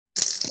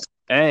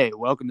Hey,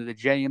 welcome to the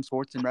JM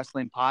Sports and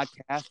Wrestling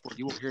Podcast, where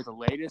you will hear the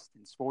latest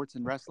in sports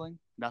and wrestling.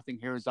 Nothing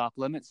here is off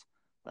limits.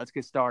 Let's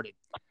get started.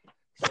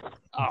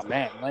 Oh,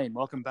 man, Lane,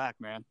 welcome back,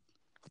 man.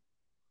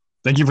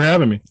 Thank you for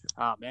having me.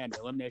 Oh, man, the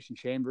Elimination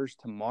Chambers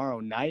tomorrow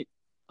night.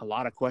 A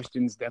lot of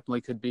questions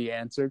definitely could be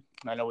answered.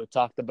 I know we've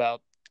talked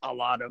about a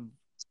lot of,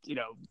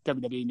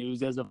 WWE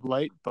news as of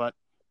late, but,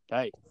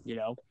 hey,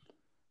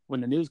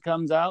 when the news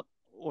comes out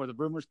or the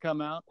rumors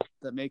come out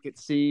that make it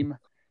seem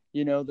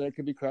that it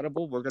could be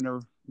credible, we're going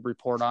to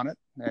report on it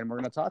and we're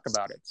going to talk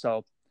about it.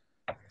 So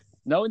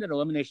knowing that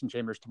Elimination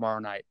Chambers tomorrow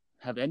night,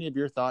 have any of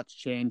your thoughts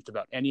changed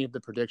about any of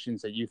the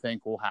predictions that you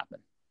think will happen?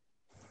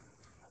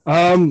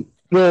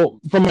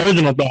 Well, from my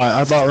original thought,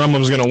 I thought Roman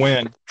was going to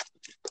win.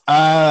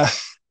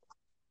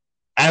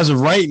 As of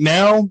right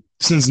now,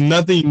 since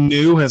nothing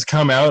new has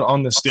come out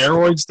on the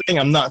steroids thing,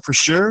 I'm not for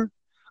sure,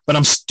 but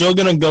I'm still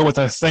going to go with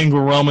I think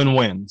Roman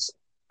wins.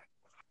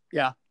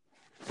 Yeah,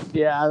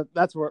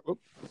 that's where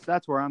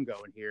I'm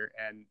going here.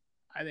 And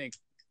I think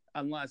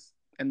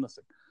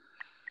listen,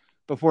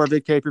 before a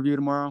big pay-per-view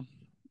tomorrow,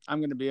 I'm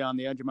going to be on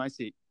the edge of my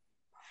seat,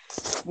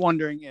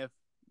 wondering if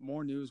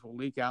more news will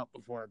leak out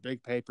before a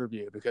big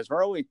pay-per-view, because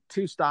we're only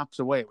 2 stops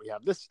away. We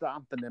have this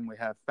stop, and then we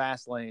have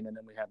Fastlane, and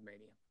then we have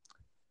Mania.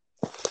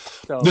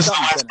 So this is the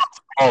last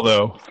stop,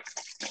 though.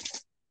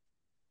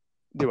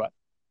 Do what?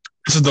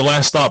 This is the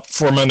last stop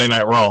for Monday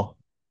Night Raw.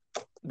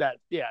 That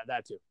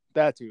too.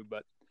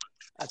 But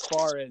as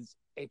far as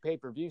a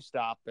pay-per-view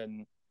stop,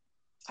 and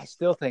I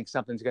still think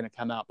something's going to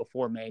come out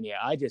before Mania.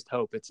 I just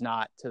hope it's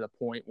not to the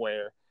point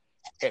where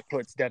it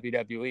puts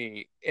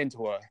WWE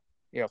into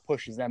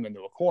pushes them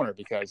into a corner,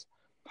 because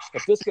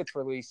if this gets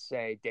released,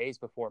 say, days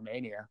before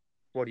Mania,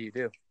 what do you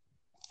do?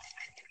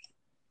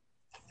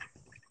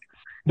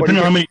 Depending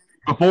on how many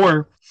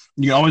before,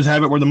 you always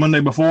have it where the Monday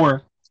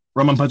before,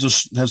 Roman puts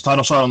his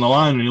title shot on the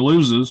line and he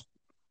loses,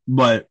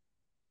 but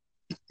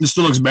it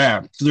still looks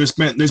bad. So they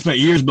spent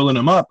years building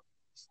him up.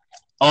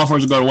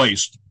 Offers go to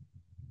waste.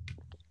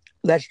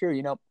 That's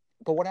true,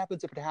 But what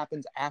happens if it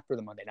happens after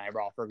the Monday Night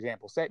Raw, for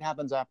example? Say it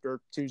happens after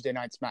Tuesday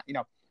Night Smack.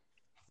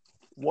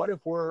 What if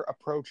we're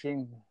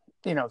approaching,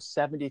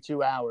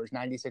 72 hours,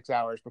 96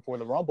 hours before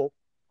the Rumble,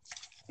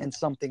 and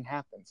something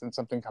happens and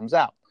something comes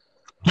out?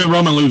 Then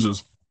Roman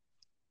loses.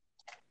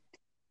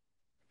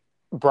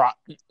 Brock.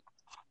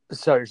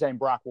 So you're saying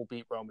Brock will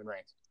beat Roman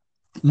Reigns?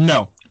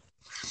 No.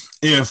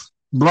 If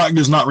Brock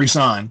does not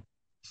resign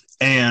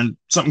and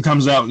something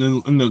comes out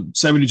in the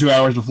 72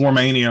 hours before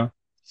Mania,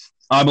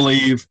 I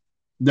believe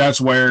that's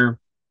where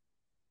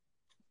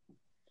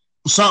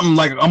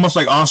something almost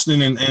like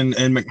Austin and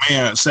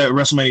McMahon at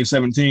WrestleMania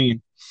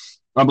 17,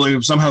 I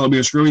believe somehow there'll be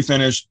a screwy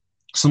finish.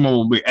 Someone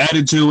will be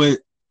added to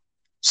it.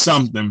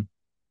 Something.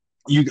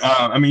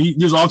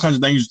 There's all kinds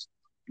of things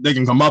they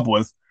can come up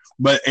with.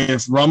 But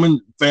if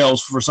Roman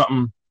fails for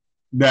something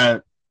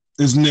that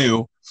is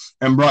new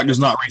and Brock does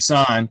not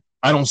resign,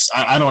 I don't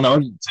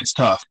know. It's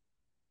tough.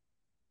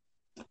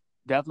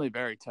 Definitely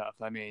very tough.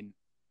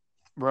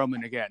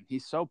 Roman, again,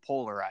 he's so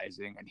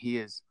polarizing, and he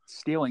is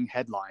stealing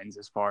headlines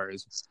as far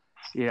as,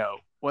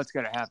 what's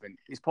going to happen.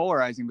 He's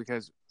polarizing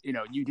because,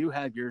 you do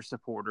have your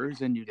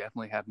supporters, and you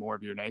definitely have more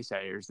of your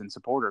naysayers than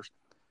supporters.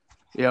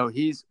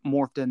 He's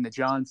morphed into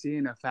John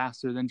Cena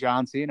faster than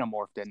John Cena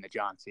morphed into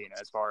John Cena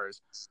as far as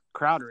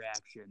crowd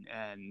reaction.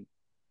 And,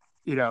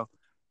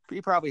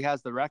 he probably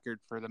has the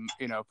record for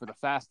the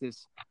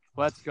fastest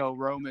 "Let's go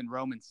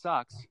Roman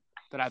sucks"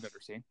 that I've ever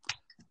seen.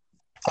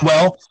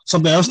 Well,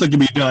 something else that can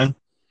be done,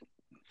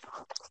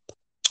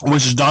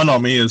 which has dawned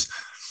on me, is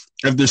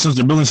since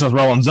they're building Seth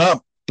Rollins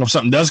up, if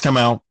something does come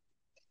out,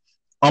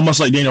 almost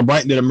like Daniel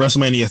Bryan did in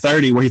WrestleMania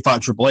 30, where he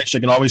fought Triple H, they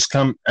can always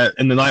come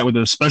in the night with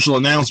a special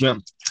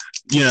announcement,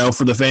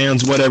 for the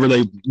fans, whatever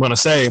they want to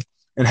say,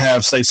 and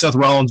have, say, Seth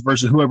Rollins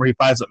versus whoever he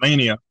fights at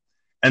Mania,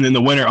 and then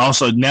the winner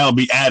also now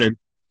be added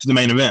to the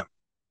main event.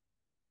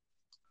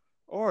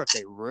 Or if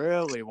they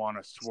really want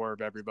to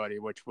swerve everybody,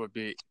 which would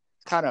be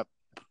kind of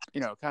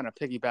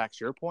piggybacks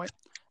your point.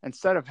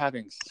 Instead of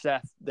having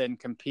Seth then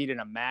compete in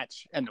a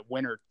match and the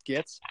winner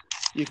gets,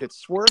 you could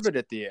swerve it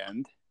at the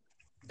end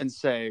and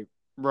say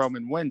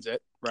Roman wins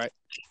it, right?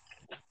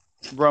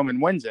 Roman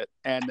wins it,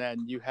 and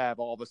then you have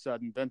all of a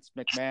sudden Vince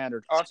McMahon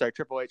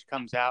Triple H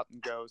comes out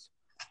and goes,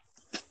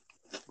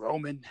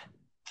 Roman,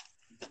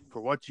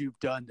 for what you've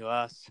done to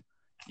us,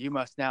 you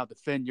must now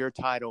defend your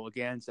title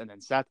against, and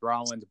then Seth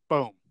Rollins,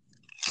 boom,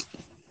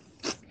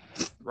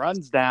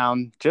 runs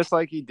down just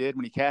like he did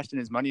when he cashed in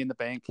his Money in the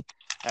Bank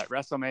at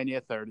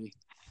WrestleMania 30.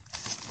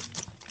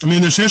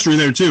 There's history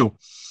there too.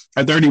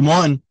 At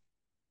 31,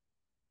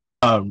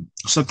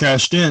 Seth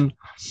cashed in,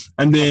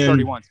 and then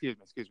 31.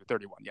 Excuse me,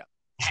 31. Yeah,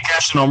 he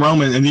cashed in on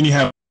Roman, and then you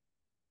have,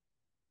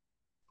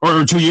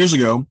 or 2 years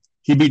ago,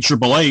 he beat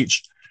Triple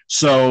H.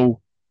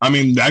 So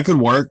that could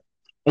work.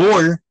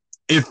 Or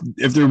if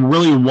they're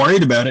really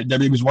worried about it,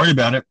 WWE's worried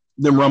about it,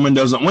 then Roman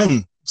doesn't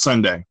win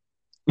Sunday.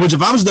 Which,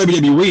 if I was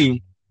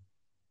WWE,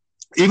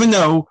 even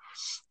though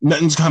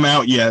nothing's come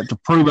out yet to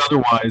prove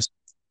otherwise,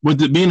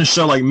 with it being a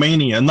show like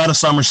Mania, not a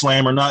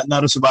SummerSlam or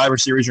not a Survivor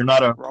Series or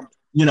not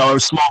a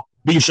small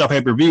beast shop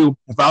pay-per-view.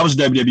 If I was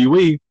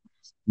WWE,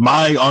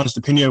 my honest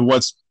opinion of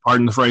what's,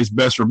 pardon the phrase,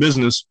 best for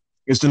business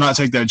is to not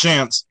take that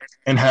chance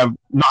and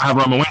not have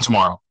Roman win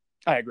tomorrow.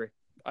 I agree.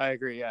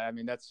 Yeah, I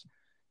mean that's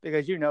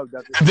because then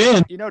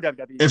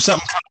WWE. If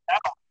something comes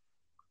out,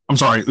 I'm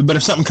sorry, but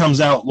if something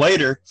comes out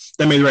later,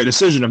 they made the right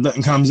decision. If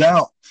nothing comes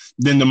out,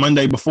 then the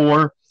Monday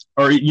before,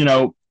 or you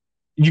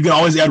can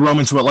always add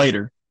Roman to it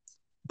later,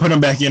 put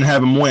him back in, and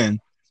have him win.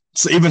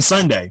 So even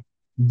Sunday,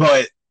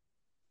 but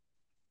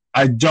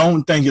I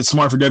don't think it's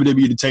smart for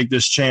WWE to take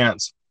this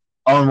chance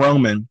on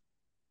Roman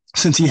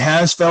since he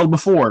has failed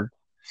before,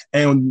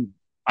 and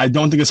I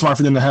don't think it's smart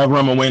for them to have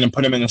Roman win and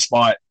put him in a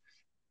spot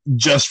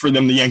just for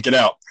them to yank it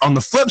out. On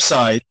the flip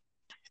side,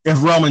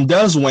 if Roman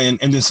does win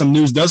and then some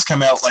news does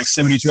come out like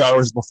 72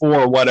 hours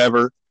before or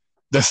whatever,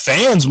 the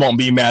fans won't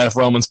be mad if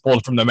Roman's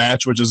pulled from the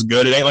match, which is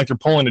good. It ain't like they're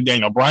pulling a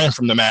Daniel Bryan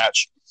from the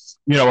match,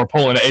 or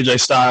pulling an AJ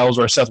Styles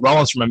or Seth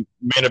Rollins from a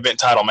main event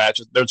title match.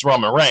 There's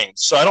Roman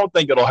Reigns. So I don't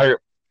think it'll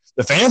hurt.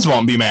 The fans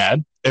won't be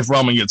mad if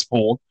Roman gets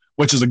pulled,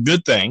 which is a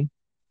good thing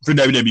for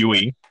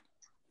WWE.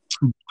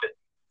 But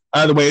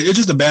either way, it's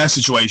just a bad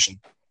situation.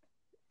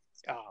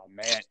 Oh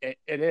man, it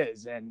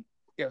is. And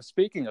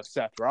speaking of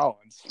Seth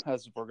Rollins,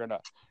 as we're gonna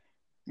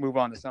move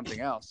on to something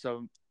else,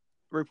 so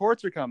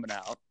reports are coming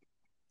out.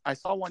 I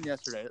saw one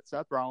yesterday that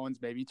Seth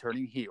Rollins may be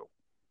turning heel.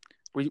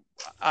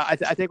 I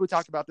think we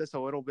talked about this a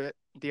little bit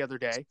the other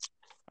day.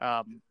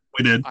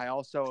 We did. I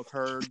also have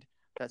heard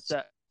that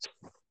Seth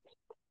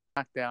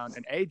SmackDown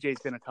and AJ's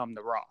going to come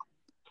to Raw,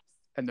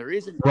 and the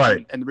reason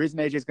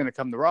AJ is going to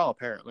come to Raw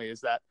apparently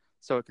is that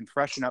so it can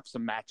freshen up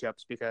some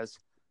matchups because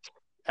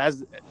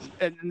and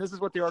this is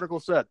what the article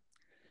said,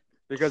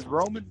 because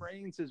Roman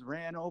Reigns has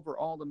ran over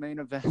all the main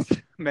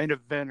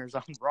eventers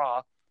on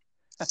Raw.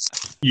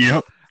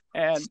 Yep.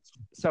 And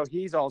so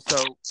he's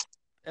also,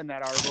 in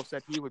that article,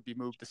 said he would be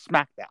moved to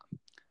SmackDown.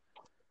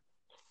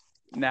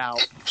 Now,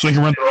 so he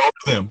can run through all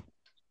of them.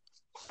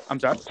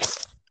 I'm sorry?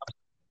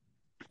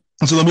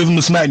 So they'll move him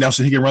to SmackDown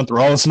so he can run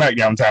through all the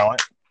SmackDown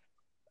talent.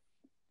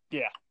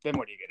 Yeah, then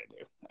what are you going to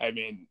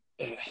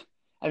do?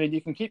 I mean,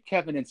 you can keep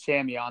Kevin and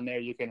Sami on there.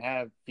 You can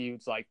have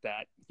feuds like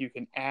that. You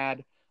can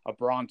add a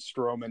Braun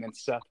Strowman and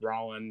Seth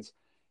Rollins.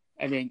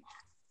 I mean,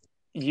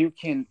 you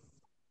can...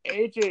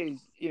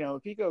 AJ's,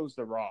 if he goes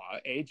to Raw,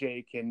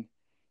 AJ can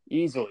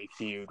easily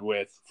feud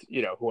with,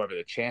 whoever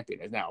the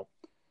champion is. Now,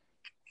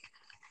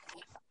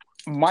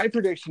 my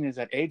prediction is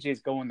that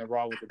AJ's going to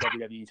Raw with the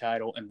WWE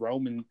title, and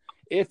Roman,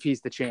 if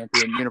he's the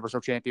champion,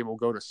 Universal Champion, will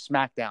go to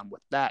SmackDown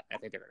with that. I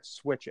think they're going to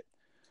switch it.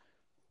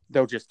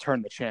 They'll just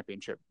turn the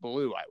championship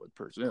blue, I would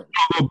presume.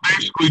 They'll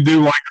basically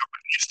do like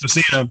the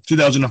Cena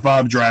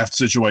 2005 draft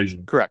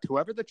situation. Correct.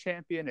 Whoever the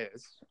champion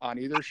is on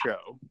either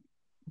show,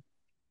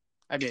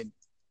 I mean,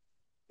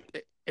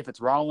 if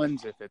it's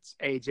Rollins, if it's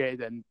AJ,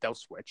 then they'll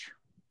switch.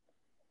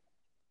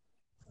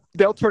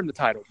 They'll turn the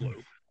title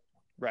blue,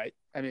 right?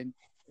 I mean,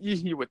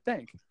 you would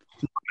think.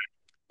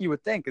 You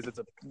would think, because it's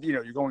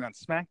you're going on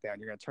SmackDown,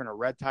 you're going to turn a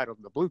red title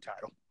to the blue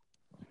title.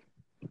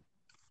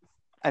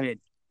 I mean,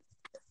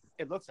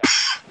 it would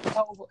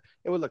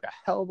look a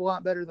hell of a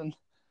lot better than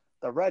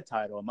the red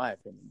title, in my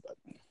opinion. But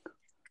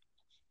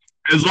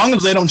as long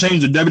as they don't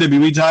change the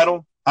WWE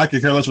title, I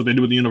could care less what they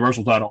do with the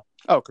Universal title.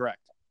 Oh, correct.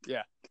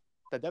 Yeah.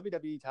 The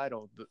WWE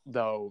title,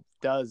 though,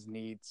 does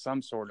need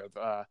some sort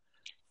of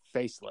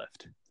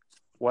facelift.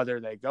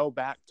 Whether they go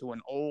back to an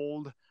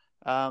old,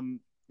 an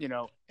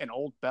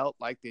old belt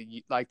like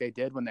they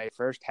did when they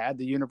first had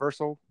the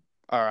Universal,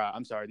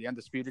 the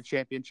Undisputed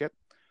Championship.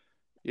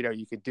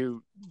 You could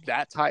do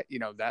that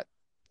that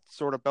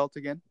sort of belt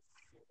again,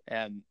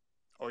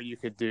 or you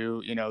could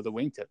do the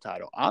wingtip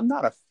title. I'm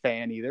not a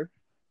fan either,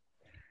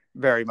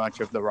 very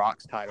much, of the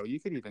Rock's title. You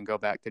could even go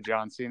back to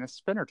John Cena's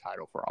spinner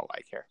title for all I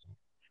care.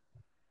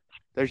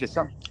 There's just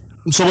something.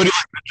 So, what do you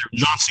like,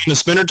 John Cena's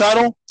spinner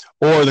title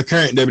or the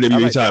current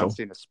WWE title? John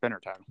Cena's spinner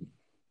title.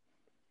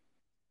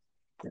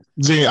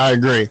 See, I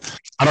agree.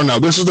 I don't know.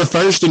 This is the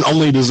first and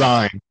only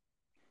design.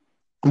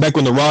 Back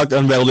when The Rock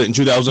unveiled it in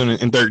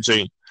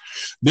 2013.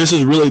 This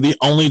is really the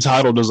only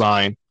title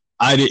design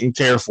I didn't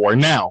care for.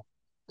 Now,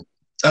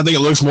 I think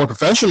it looks more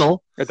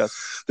professional than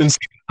Cena's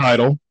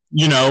title.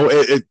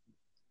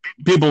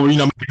 People,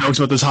 make jokes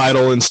about the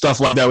title and stuff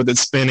like that with it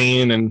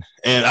spinning, and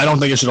I don't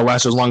think it should have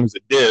lasted as long as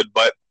it did,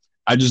 but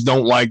I just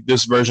don't like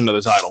this version of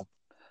the title.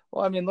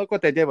 Well, I mean, look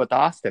what they did with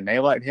Austin. They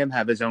let him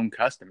have his own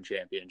custom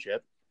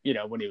championship,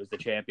 when he was the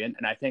champion,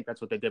 and I think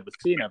that's what they did with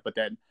Cena, but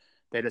then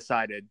they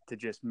decided to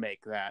just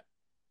make that,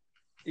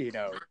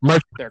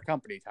 their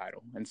company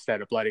title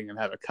instead of letting him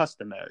have a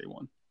customary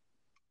one.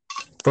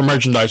 For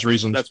merchandise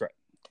reasons. That's right.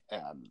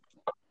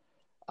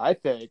 I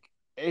think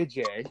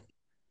AJ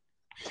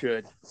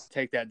should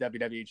take that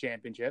WWE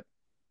Championship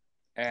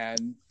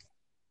and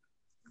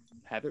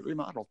have it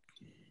remodeled.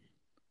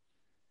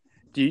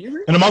 Do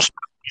you? And I'm also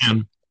a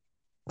fan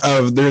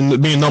of there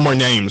being no more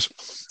names.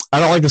 I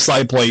don't like the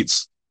side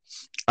plates.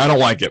 I don't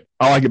like it.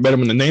 I like it better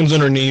when the name's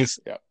underneath.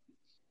 Yeah.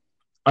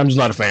 I'm just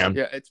not a fan.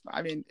 Yeah,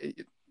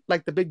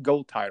 like the big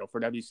gold title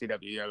for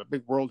WCW, the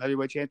big World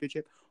Heavyweight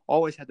Championship.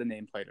 always had the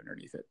nameplate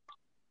underneath it.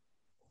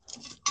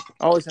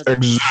 Always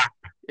had.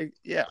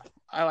 Yeah,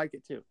 I like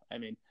it too. I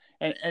mean,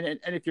 and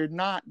if you're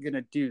not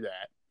gonna do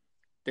that,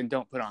 then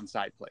don't put on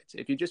side plates.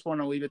 If you just want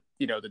to leave it,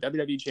 the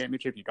WWE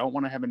Championship, you don't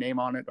want to have a name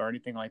on it or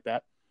anything like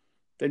that,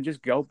 then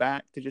just go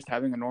back to just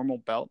having a normal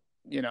belt,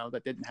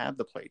 that didn't have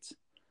the plates.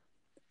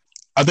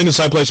 I think the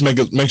side plates makes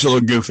it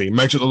look goofy,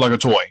 makes it look like a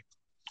toy.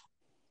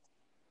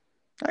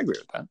 I agree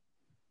with that.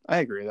 I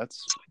agree.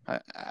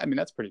 I mean,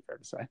 that's pretty fair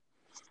to say.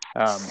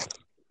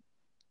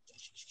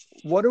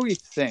 What do we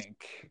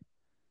think?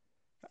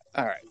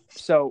 All right.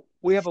 So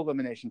we have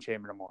Elimination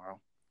Chamber tomorrow.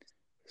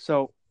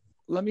 So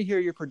let me hear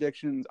your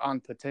predictions on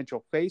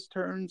potential face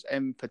turns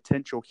and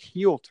potential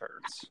heel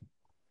turns.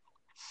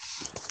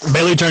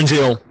 Bayley turns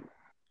heel.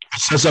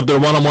 Sets up their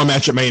one-on-one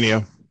match at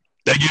Mania.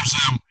 That gives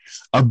them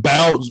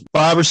about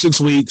 5 or 6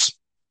 weeks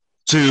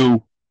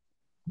to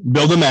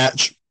build a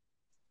match.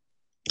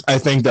 I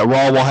think that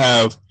Raw will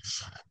have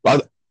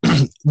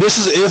this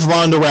is if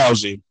Ronda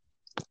Rousey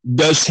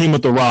does team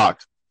with The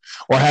Rock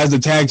or has the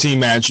tag team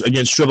match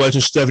against Triple H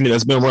and Stephanie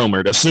that's been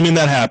rumored. Assuming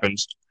that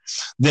happens,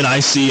 then I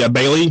see a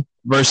Bayley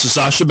versus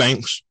Sasha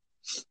Banks,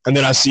 and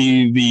then I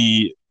see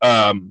the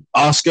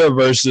Asuka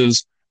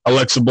versus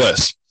Alexa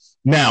Bliss.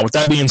 Now, with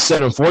that being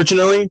said,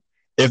 unfortunately,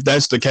 if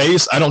that's the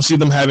case, I don't see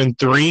them having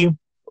 3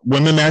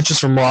 women matches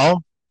from Raw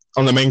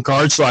on the main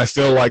card, so I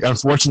feel like,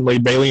 unfortunately,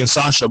 Bayley and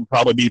Sasha will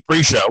probably be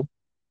pre-show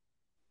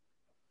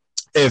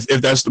if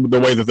that's the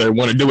way that they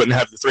want to do it and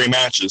have the 3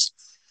 matches.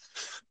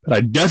 But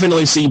I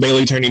definitely see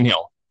Bayley turning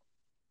heel.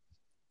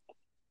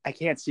 I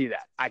can't see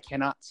that. I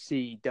cannot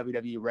see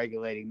WWE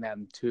regulating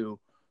them to,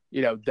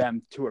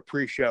 a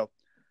pre-show.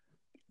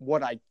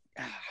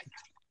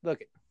 Look,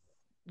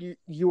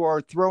 you are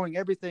throwing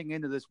everything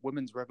into this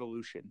women's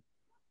revolution.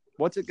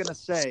 What's it going to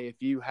say if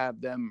you have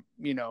them,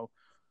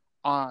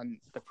 on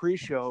the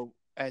pre-show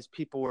as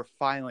people were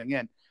filing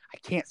in? I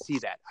can't see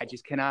that. I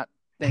just cannot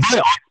think.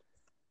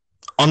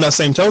 On that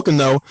same token,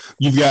 though,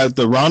 you've got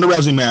the Ronda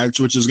Rousey match,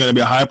 which is going to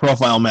be a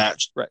high-profile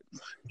match. Right.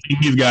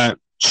 You've got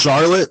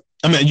Charlotte.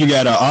 You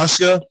got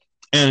Asuka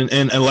and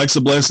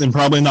Alexa Bliss and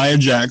probably Nia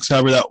Jax,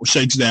 however that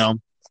shakes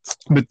down.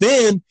 But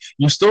then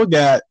you still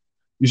got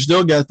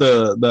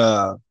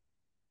the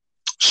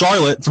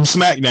Charlotte from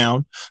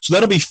SmackDown. So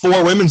that'll be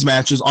 4 women's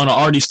matches on an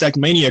already stacked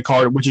Mania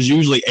card, which is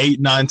usually 8,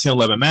 9, 10,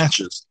 11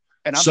 matches.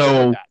 And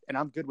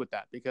I'm good with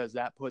that because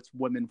that puts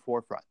women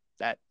forefront.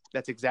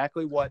 That's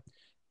exactly what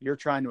you're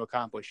trying to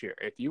accomplish here.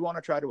 If you want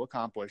to try to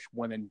accomplish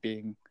women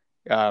being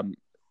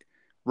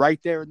right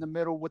there in the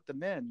middle with the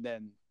men,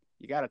 then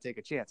you got to take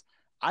a chance.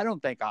 I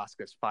don't think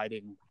Asuka's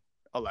fighting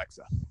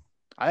Alexa.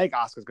 I think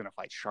Asuka's going to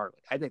fight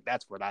Charlotte. I think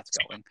that's where that's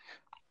going.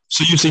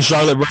 So you see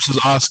Charlotte versus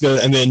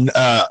Asuka and then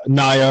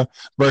Nia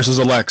versus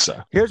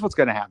Alexa. Here's what's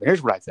going to happen.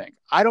 Here's what I think.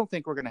 I don't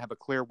think we're going to have a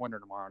clear winner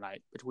tomorrow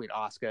night between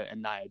Asuka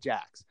and Nia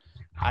Jax.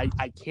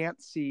 I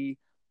can't see.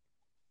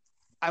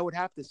 I would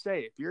have to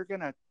say, if you're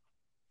going to,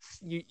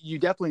 you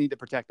definitely need to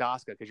protect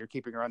Asuka because you're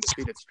keeping her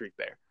undefeated streak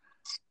there.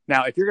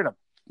 Now, if you're going to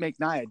make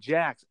Nia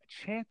Jax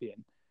a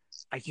champion,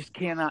 I just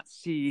cannot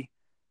see.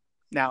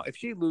 Now, if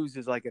she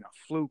loses like in a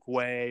fluke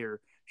way, or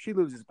she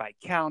loses by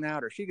count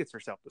out, or she gets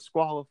herself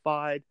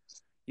disqualified,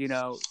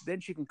 then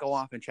she can go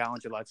off and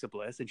challenge Alexa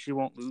Bliss, and she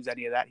won't lose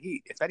any of that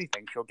heat. If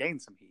anything, she'll gain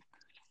some heat.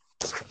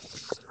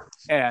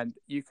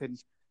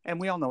 And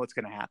we all know what's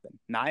going to happen.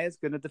 Nia's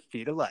going to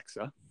defeat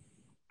Alexa,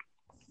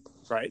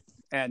 right?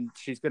 And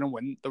she's going to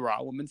win the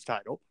Raw Women's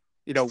title,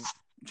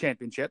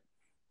 championship.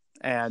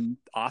 And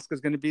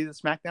Asuka's going to be the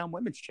SmackDown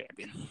Women's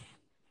Champion.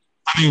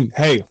 I mean,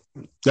 hey,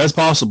 that's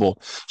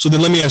possible. So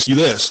then let me ask you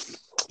this.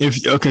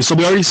 So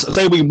we already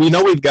say we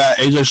know we've got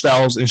AJ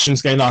Styles and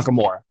Shinsuke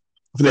Nakamura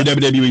for the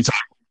WWE title.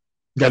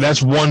 Okay,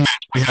 that's one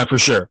match we have for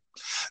sure.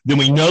 Then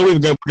we know we're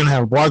going to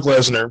have Brock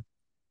Lesnar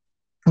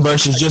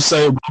versus just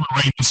say Roman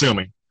Reigns,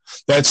 assuming.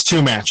 That's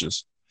 2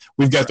 matches.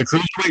 We've got the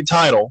Cruiserweight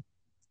title,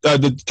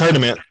 the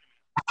tournament.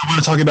 I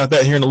want to talk about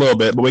that here in a little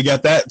bit, but we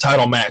got that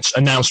title match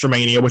announced for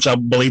Mania, which I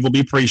believe will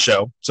be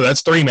pre-show. So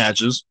that's 3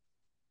 matches.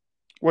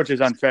 Which is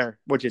unfair,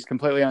 which is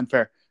completely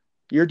unfair.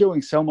 You're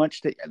doing so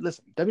much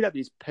listen,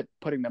 WWE's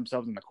putting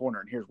themselves in the corner,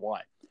 and here's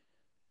why.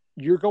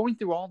 You're going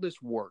through all this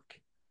work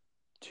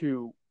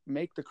to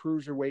make the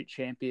Cruiserweight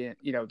champion,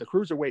 the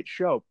Cruiserweight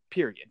show,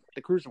 period,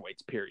 the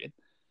Cruiserweights, period,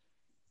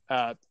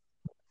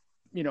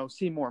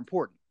 seem more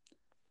important.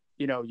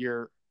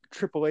 Your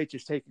Triple H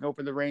is taking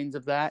over the reins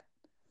of that.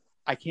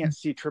 I can't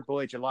see Triple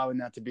H allowing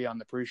that to be on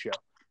the pre-show.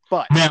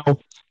 But now,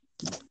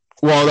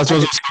 well, that's what I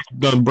was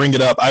going to bring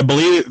it up. I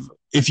believe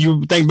if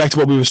you think back to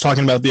what we was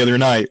talking about the other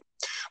night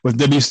with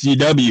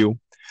WCW,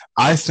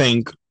 I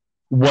think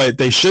what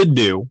they should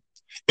do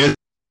is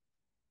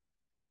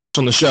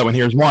on the show, and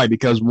here's why.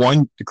 Because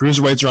 1, the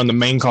Cruiserweights are on the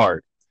main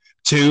card.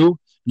 2,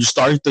 you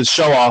start the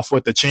show off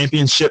with the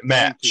championship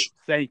match.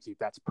 Thank you.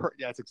 That's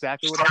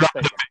exactly what I was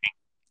thinking.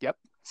 Yep.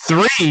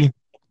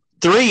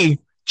 3,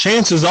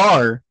 chances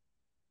are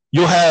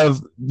you'll have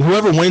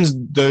whoever wins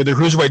the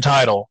Cruiserweight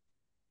title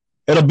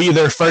It'll be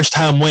their first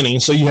time winning.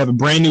 So you have a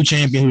brand new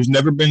champion who's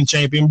never been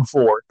champion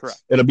before.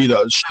 Correct. It'll be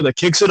the show that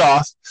kicks it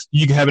off.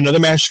 You can have another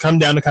match come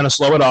down to kind of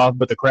slow it off,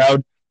 but the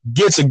crowd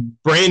gets a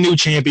brand new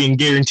champion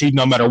guaranteed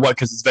no matter what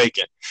because it's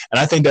vacant. And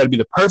I think that'd be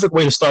the perfect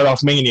way to start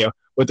off Mania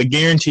with a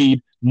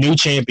guaranteed new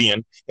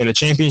champion in a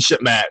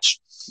championship match.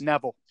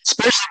 Neville.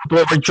 Especially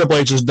with what Triple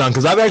H has done,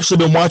 because I've actually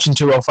been watching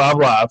 205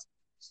 Live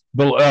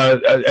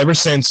ever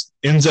since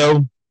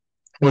Enzo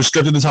was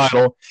stripped of the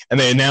title and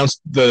they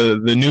announced the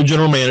new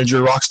general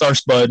manager, Rockstar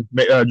Spud,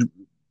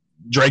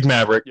 Drake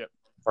Maverick, yep.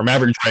 or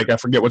Maverick Drake, I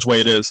forget which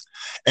way it is.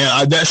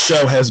 And that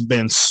show has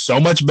been so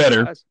much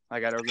better. I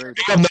got to agree with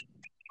you.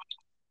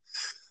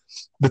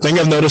 The thing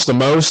I've noticed the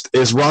most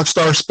is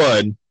Rockstar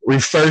Spud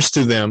refers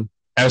to them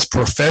as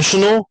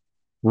professional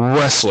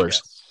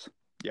wrestlers. Yes.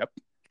 Yep.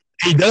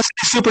 He does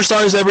see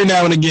superstars every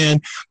now and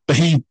again, but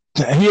he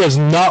has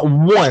not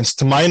once,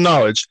 to my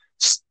knowledge,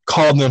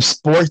 called them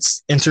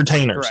sports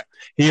entertainers. Correct.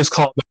 He has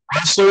called them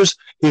wrestlers.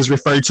 He has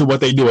referred to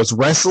what they do as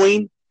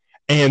wrestling,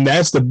 and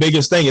that's the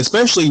biggest thing,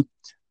 especially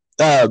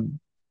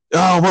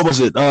what was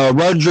it?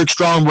 Roderick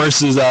Strong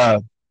versus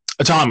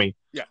Tommy.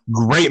 Yeah.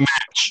 Great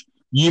match.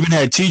 You even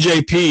had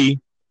TJP,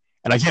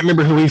 and I can't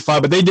remember who he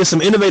fought, but they did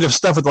some innovative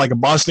stuff with like a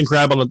Boston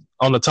Crab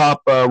on the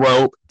top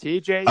rope.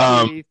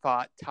 TJP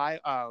fought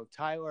Tyler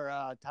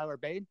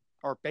Bate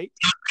or Bate?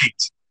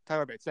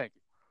 Tyler Bates, thank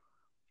you.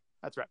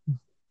 That's right.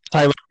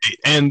 Tyler Bate.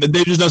 And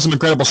they just done some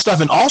incredible stuff.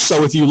 And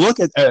also, if you look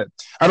at I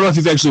don't know if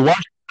you've actually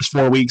watched this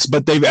 4 weeks,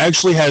 but they've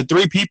actually had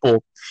 3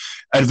 people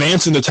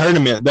advance in the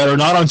tournament that are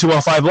not on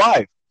 205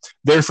 Live.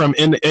 They're from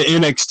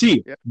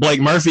NXT. Yep. Blake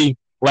Murphy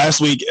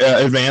last week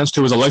advanced,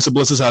 who was Alexa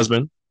Bliss's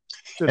husband.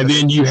 And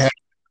then you had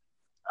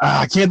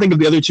I can't think of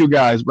the other 2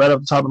 guys right off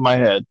the top of my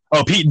head.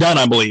 Oh, Pete Dunne,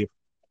 I believe.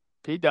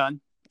 Pete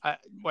Dunne.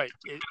 Wait,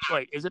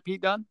 is it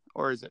Pete Dunne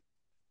or is it?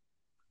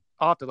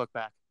 I'll have to look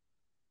back.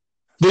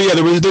 But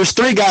yeah, there's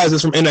 3 guys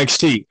that's from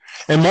NXT.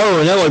 And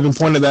Mauro Ranallo even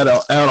pointed that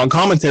out on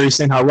commentary,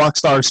 saying how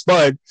Rockstar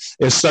Spud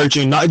is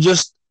searching not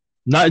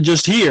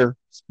just here,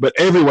 but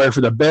everywhere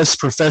for the best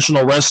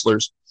professional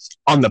wrestlers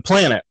on the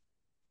planet.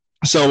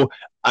 So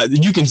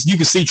you can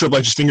see Triple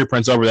H's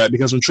fingerprints over that,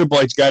 because when Triple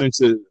H got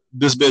into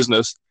this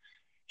business,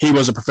 he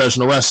was a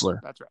professional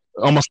wrestler. That's right.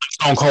 Almost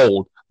like Stone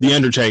Cold, The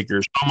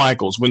Undertaker, Shawn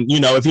Michaels. When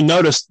if you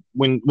notice,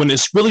 when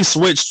it's really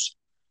switched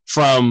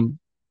from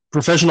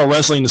professional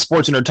wrestling to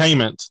sports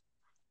entertainment,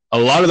 a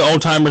lot of the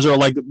old timers are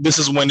like, this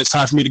is when it's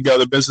time for me to go.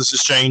 The business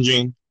is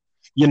changing,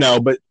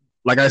 but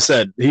like I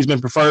said, he's been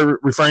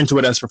referring to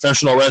it as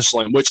professional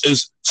wrestling, which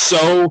is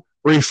so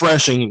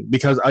refreshing,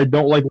 because I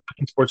don't like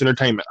watching sports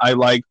entertainment. I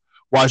like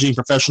watching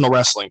professional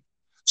wrestling.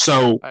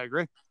 So I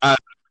agree.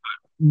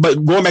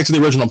 But going back to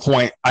the original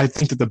point, I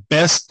think that the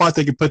best spot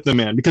they could put them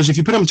in, because if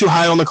you put them too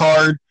high on the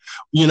card,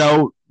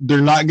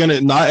 they're not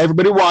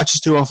everybody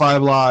watches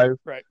 205 Live.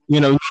 Right.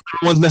 No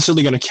one's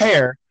necessarily going to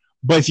care.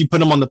 But if you put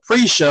them on the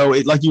pre-show,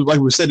 like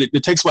we said,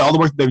 it takes away all the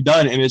work that they've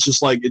done, and it's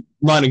just like it's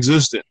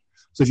non-existent.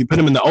 So if you put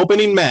them in the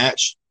opening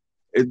match,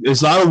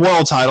 it's not a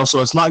world title,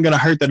 so it's not going to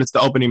hurt that it's the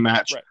opening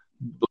match. Right.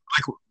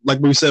 Like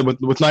we said with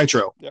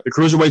Nitro. Yep. The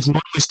Cruiserweights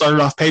normally started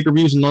off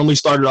pay-per-views and normally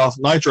started off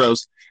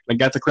Nitros, and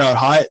got the crowd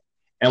hot.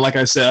 And like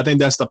I said, I think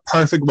that's the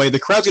perfect way. The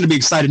crowd's going to be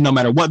excited no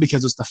matter what,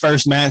 because it's the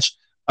first match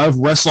of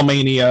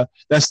WrestleMania.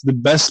 That's the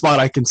best spot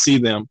I can see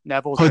them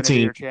Neville's going to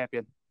be your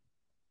champion.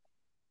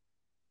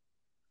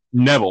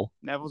 Neville's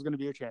going to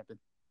be your champion.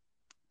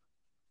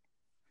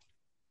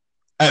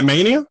 At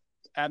Mania?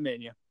 At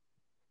Mania.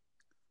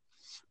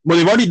 Well,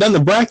 they've already done the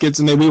brackets,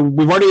 and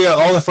we've already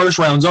got all the first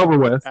rounds over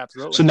with.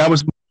 Absolutely. So now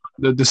was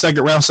the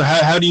second round. So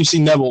how do you see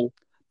Neville?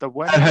 The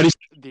winner,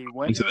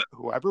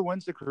 whoever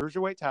wins the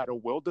Cruiserweight title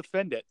will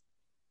defend it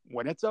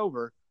when it's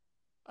over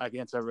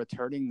against a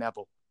returning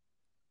Neville.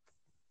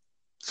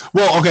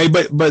 Well, okay,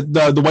 but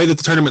the way that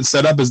the tournament's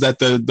set up is that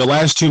the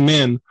last 2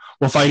 men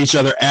will fight each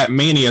other at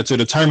Mania to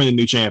determine the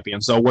new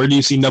champion. So where do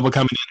you see Neville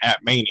coming in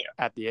at Mania?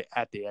 At the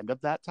end of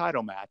that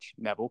title match,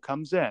 Neville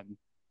comes in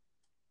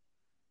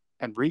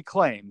and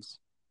reclaims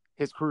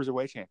his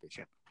Cruiserweight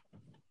championship.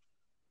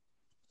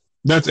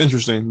 That's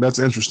interesting.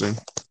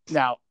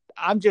 Now,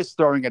 I'm just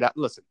throwing it out.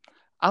 Listen,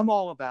 I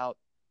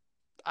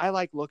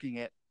like looking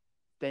at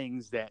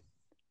things that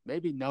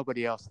maybe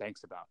nobody else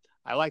thinks about.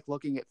 I like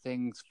looking at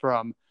things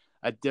from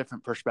a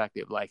different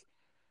perspective, like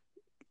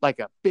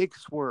a big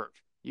swerve.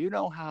 You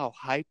know how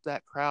hyped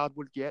that crowd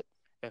would get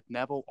if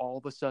Neville all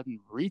of a sudden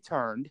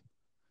returned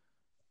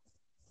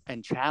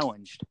and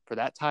challenged for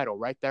that title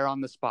right there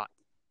on the spot.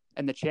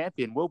 And the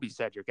champion will be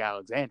Cedric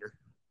Alexander.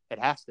 It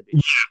has to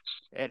be.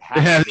 It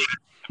has to be.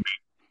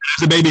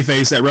 The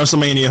babyface at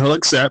WrestleMania, he'll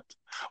accept,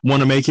 want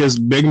to make his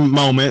big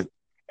moment,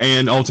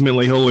 and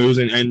ultimately he'll lose,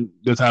 and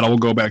the title will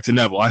go back to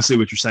Neville. I see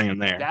what you're saying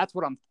there. That's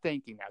what I'm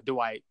thinking now.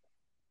 Do I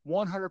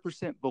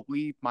 100%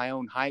 believe my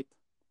own hype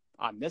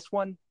on this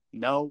one?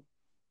 No,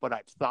 but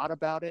I've thought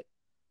about it,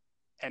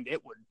 and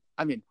it would,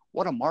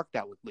 what a mark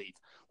that would leave.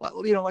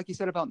 Well, like you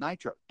said about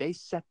Nitro, they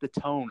set the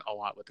tone a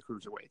lot with the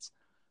Cruiserweights.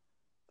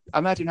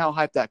 Imagine how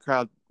hyped that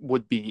crowd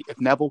would be if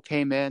Neville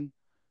came in,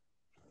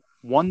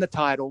 won the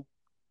title,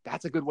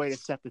 That's a good way to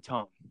set the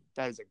tone.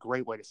 That is a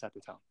great way to set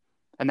the tone.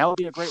 And that would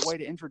be a great way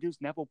to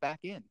introduce Neville back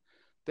in.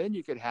 Then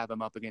you could have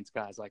him up against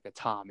guys like a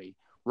Tommy,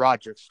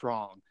 Roderick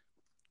Strong,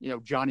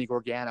 Johnny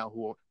Gargano,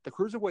 who the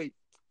cruiserweight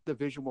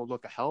division will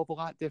look a hell of a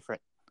lot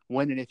different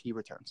when and if he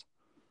returns.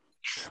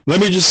 Let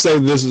me just say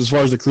this as far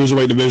as the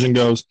cruiserweight division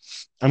goes.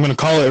 I'm going to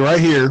call it right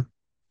here.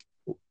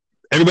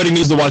 Everybody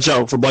needs to watch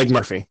out for Blake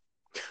Murphy.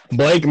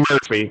 Blake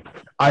Murphy,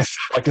 I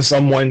feel like is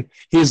someone.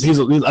 I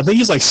think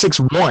he's like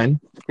 6'1".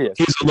 Yes.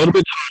 He's a little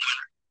bit.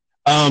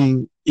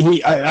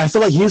 I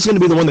feel like he's going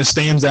to be the one that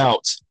stands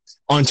out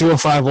on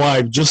 205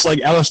 Live, just like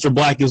Aleister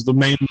Black is the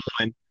main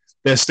one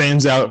that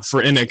stands out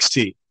for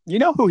NXT. You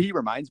know who he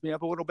reminds me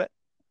of a little bit?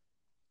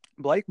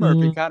 Blake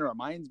Murphy kind of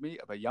reminds me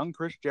of a young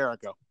Chris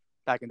Jericho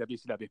back in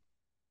WCW.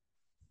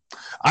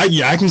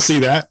 I can see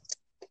that.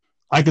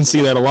 I can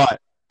see that a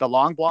lot. The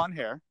long blonde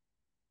hair,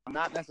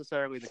 not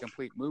necessarily the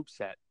complete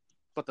moveset,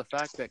 but the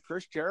fact that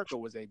Chris Jericho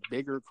was a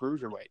bigger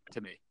cruiserweight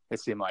to me. It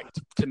seemed like.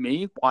 To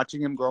me,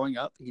 watching him growing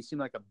up, he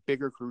seemed like a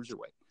bigger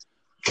cruiserweight.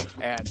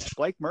 And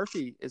Blake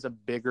Murphy is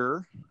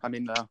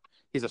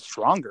he's a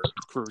stronger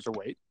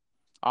cruiserweight,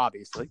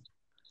 obviously.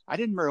 I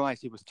didn't realize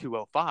he was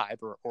 205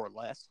 or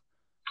less.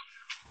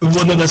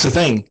 Well, no, that's the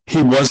thing.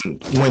 He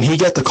wasn't. When he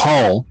got the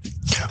call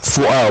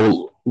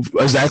for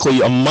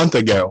exactly a month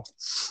ago,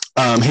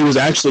 he was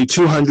actually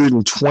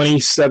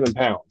 227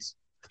 pounds.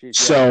 Jeez,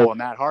 so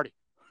Matt Hardy.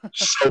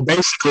 So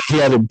basically, he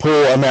had to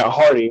pull a Matt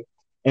Hardy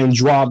and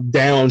drop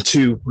down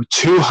to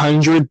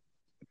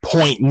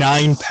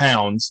 200.9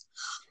 pounds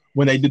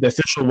when they did the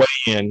official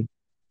weigh-in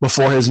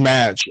before his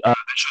match.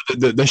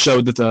 They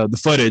showed the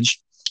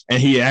footage,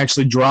 and he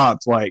actually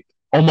dropped like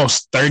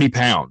almost 30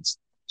 pounds.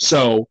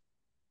 So,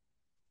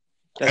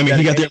 That's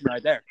he got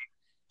right there.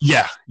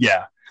 Yeah.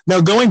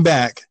 Now, going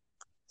back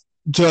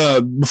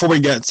to before we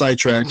get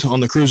sidetracked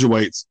on the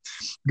cruiserweights,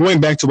 going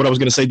back to what I was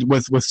going to say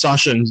with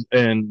Sasha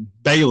and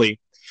Bayley,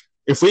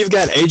 if we've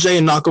got AJ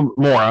and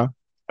Nakamura,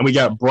 and we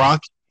got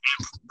Brock,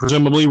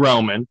 presumably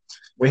Roman,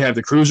 we have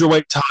the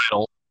cruiserweight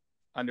title.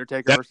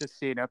 Undertaker versus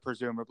Cena,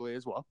 presumably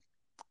as well.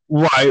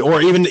 Right, or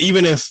even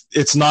if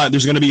it's not,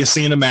 there's going to be a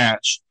Cena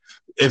match.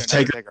 If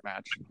Taker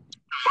match.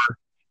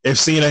 If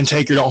Cena and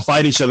Taker don't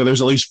fight each other,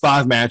 there's at least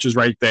 5 matches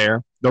right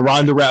there. The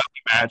Ronda Rousey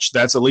match,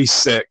 that's at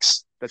least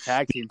 6. The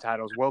tag team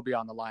titles will be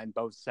on the line,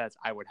 both sets,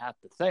 I would have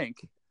to think.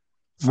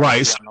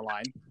 Right. On the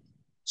line.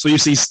 So you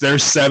see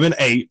there's 7,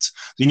 8.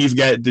 Then you've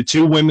got the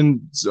 2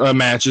 women's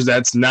matches.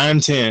 That's 9,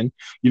 10.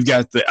 You've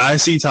got the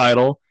IC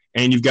title,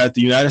 and you've got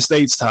the United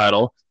States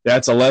title.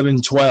 That's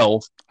 11,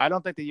 12. I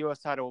don't think the U.S.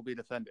 title will be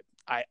defended.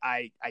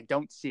 I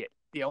don't see it.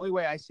 The only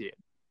way I see it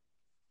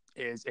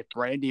is if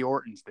Randy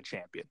Orton's the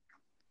champion.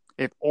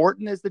 If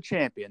Orton is the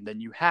champion,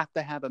 then you have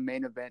to have a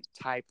main event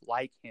type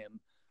like him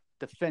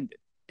defended.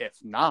 If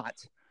not,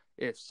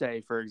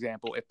 say, for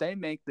example, if they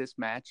make this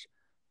match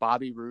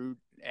Bobby Roode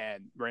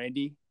and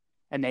Randy,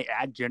 and they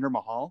add Jinder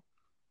Mahal,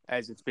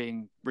 as it's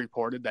being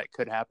reported that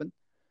could happen,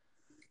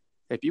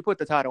 if you put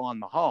the title on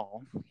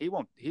Mahal, they're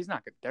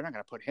not going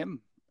to put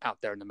him out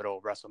there in the middle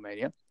of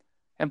WrestleMania.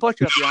 And plus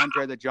you have the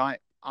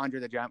Andre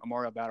the Giant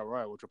Memorial Battle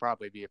Royal, which will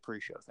probably be a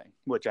pre-show thing,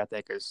 which I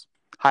think is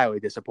highly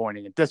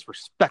disappointing and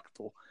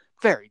disrespectful,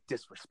 very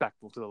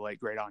disrespectful to the late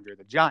great Andre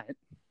the Giant.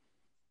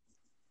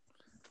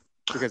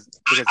 Because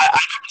I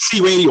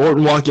see Randy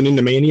Orton walking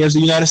into Mania as the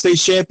United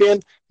States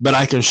champion, but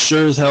I can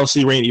sure as hell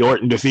see Randy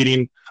Orton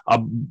defeating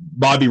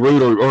Bobby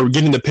Roode or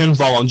getting the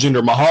pinfall on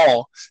Jinder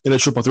Mahal in a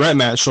triple threat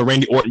match, so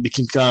Randy Orton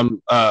can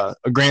become a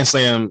Grand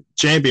Slam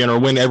champion or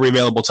win every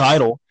available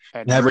title.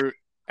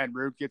 And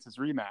Roode gets his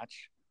rematch.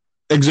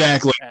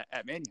 Exactly.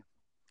 At Mania.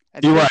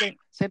 And You're right.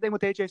 Same thing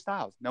with AJ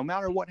Styles. No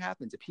matter what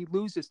happens, if he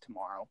loses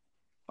tomorrow,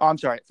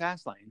 at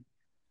Fastlane,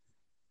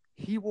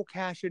 he will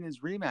cash in his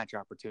rematch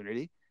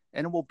opportunity,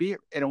 and it will be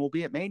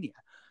at Mania.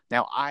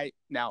 Now,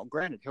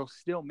 granted, he'll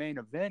still main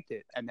event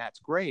it, and that's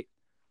great.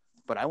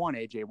 But I want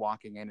AJ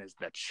walking in as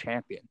the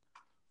champion.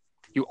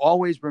 You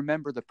always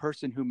remember the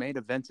person who main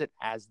events it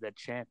as the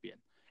champion.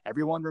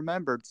 Everyone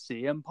remembered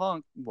CM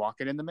Punk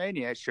walking in the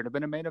Mania. It should have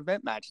been a main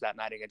event match that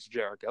night against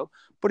Jericho,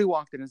 but he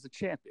walked in as the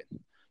champion.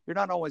 You're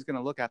not always going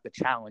to look at the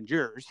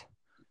challengers.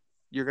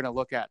 You're going to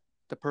look at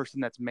the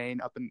person that's main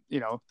up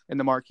in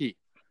the marquee.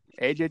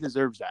 AJ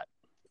deserves that.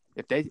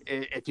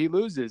 If he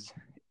loses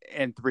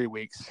in 3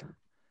 weeks,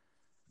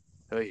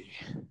 I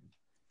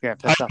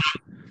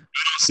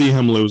see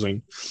him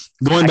losing.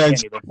 Going back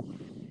to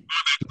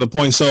the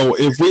point, so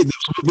if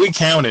we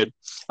counted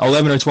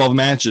 11 or 12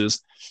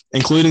 matches,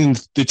 including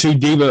the 2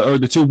 diva or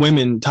the 2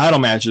 women title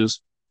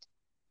matches,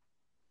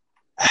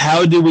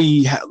 how do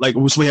we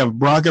so we have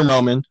Brock and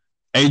Roman,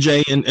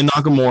 AJ and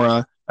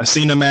Nakamura, a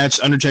Cena match,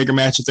 Undertaker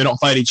match if they don't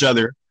fight each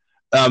other.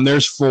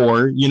 There's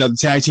 4. The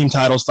tag team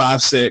titles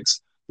 5,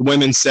 6, the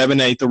women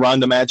 7, 8, the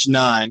Ronda match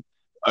 9.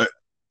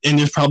 And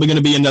there's probably going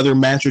to be another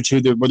match or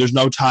 2 where there's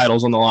no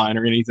titles on the line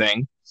or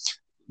anything.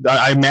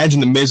 I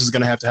imagine The Miz is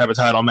going to have a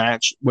title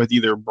match with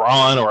either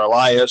Braun or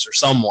Elias or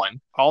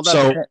someone. All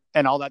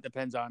that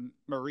depends on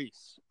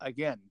Maurice.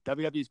 Again,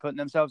 WWE's putting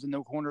themselves in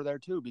the corner there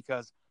too,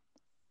 because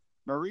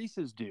Maurice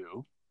is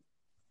due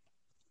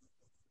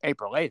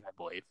April 8th, I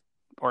believe,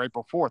 or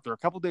April 4th, or a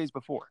couple days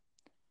before.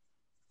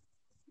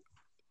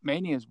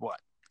 Mania is what?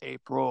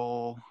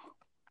 April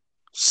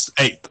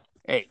 8th.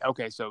 8th.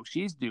 Okay, so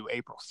she's due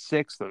April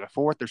 6th or the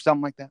 4th or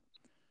something like that.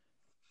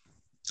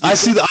 I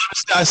see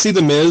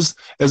the Miz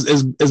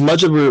as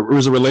much of a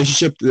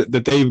relationship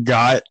that they've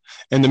got,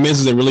 and the Miz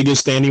is in really good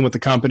standing with the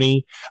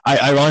company.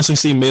 I honestly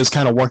see Miz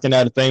kind of working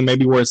out a thing,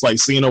 maybe where it's like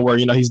Cena, where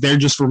he's there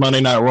just for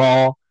Monday Night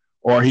Raw,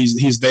 or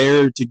he's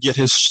there to get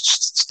his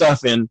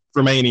stuff in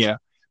for Mania,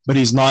 but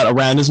he's not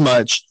around as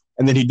much,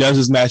 and then he does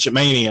his match at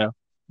Mania.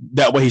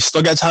 That way, he's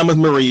still got time with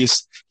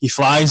Maurice. He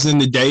flies in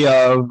the day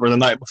of or the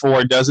night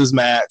before, does his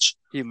match.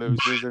 He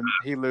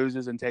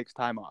loses and takes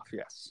time off.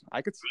 Yes,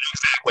 I could see.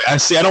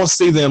 Exactly. I don't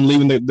see them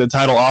leaving the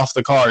title off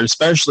the card,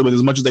 especially with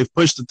as much as they've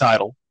pushed the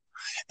title.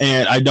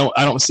 And I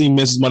don't see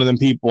Miz as one of them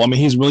people. I mean,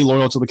 he's really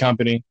loyal to the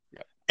company,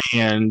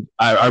 and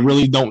I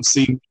really don't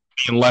see him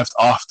being left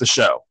off the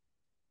show.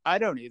 I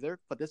don't either,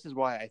 but this is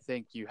why I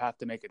think you have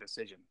to make a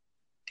decision.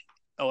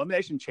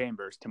 Elimination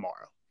Chambers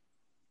tomorrow.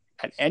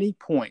 At any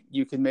point,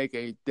 you can make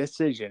a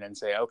decision and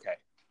say, okay,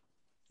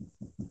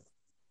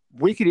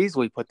 we could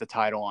easily put the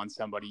title on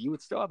somebody. You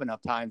would still have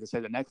enough time to say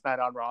the next night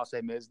on Raw,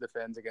 say Miz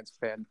defends against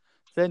Finn.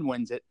 Finn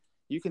wins it.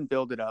 You can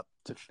build it up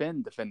to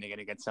Finn defending it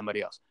against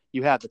somebody else.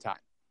 You have the time.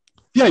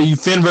 Yeah, you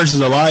Finn versus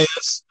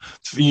Elias.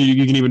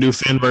 You can even do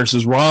Finn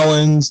versus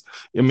Rollins.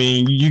 I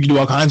mean, you can do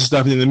all kinds of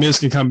stuff, and then the Miz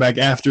can come back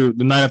after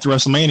the night after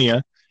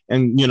WrestleMania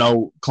and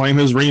claim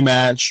his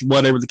rematch,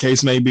 whatever the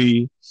case may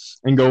be,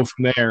 and go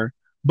from there.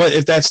 But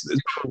if that's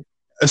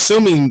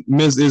assuming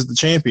Miz is the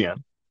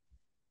champion,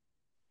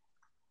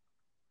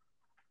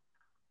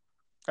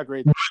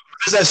 agreed.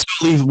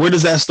 Where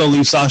does that still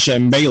leave Sasha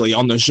and Bayley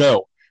on the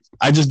show?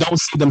 I just don't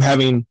see them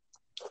having.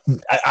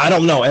 I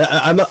don't know.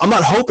 I'm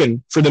not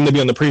hoping for them to be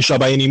on the pre-show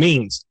by any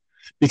means,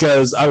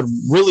 because I would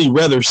really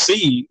rather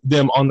see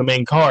them on the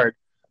main card.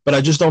 But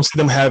I just don't see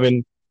them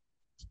having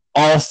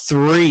all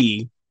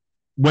three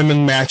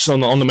women matches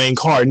on the main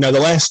card. Now, the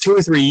last 2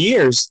 or 3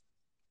 years,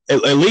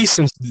 at least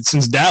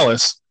since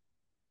Dallas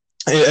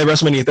at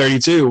WrestleMania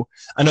 32,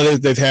 I know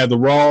they've had the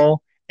Raw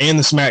and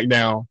the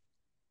SmackDown.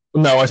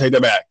 No, I take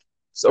that back.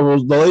 So at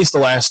least the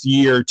last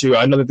year or two,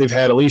 I know that they've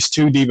had at least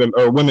 2 diva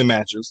or women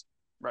matches.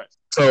 Right.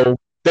 So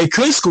they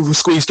could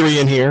squeeze 3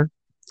 in here.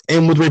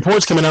 And with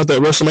reports coming out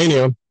that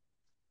WrestleMania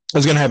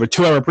is going to have a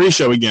 2-hour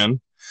pre-show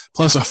again,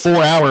 plus a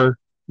 4-hour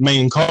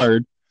main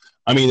card.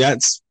 I mean,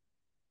 that's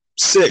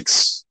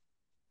 6.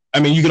 I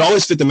mean, you could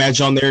always fit the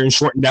match on there and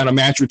shorten down a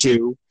match or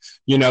two,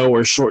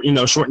 or shorten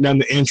down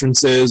the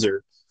entrances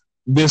or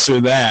this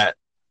or that.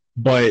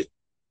 But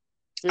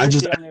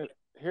here's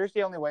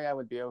the only way I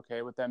would be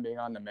okay with them being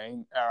on the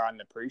main or on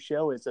the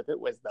pre-show is if it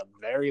was the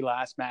very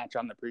last match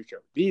on the pre-show,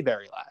 the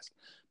very last,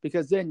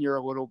 because then you're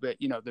a little bit,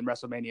 then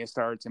WrestleMania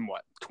starts in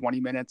 20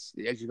 minutes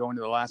as you go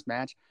into the last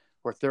match,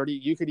 or 30.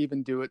 You could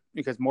even do it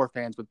because more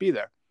fans would be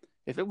there.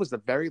 If it was the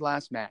very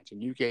last match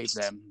and you gave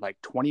them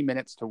 20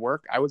 minutes to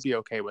work, I would be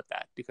okay with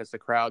that because the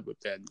crowd would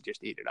then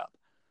just eat it up.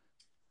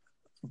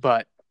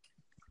 But,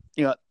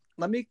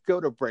 let me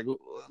go to break.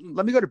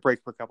 Let me go to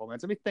break for a couple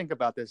minutes. Let me think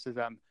about this as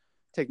I'm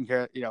taking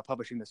care of,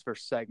 publishing this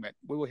first segment.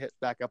 We will hit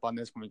back up on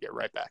this when we get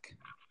right back.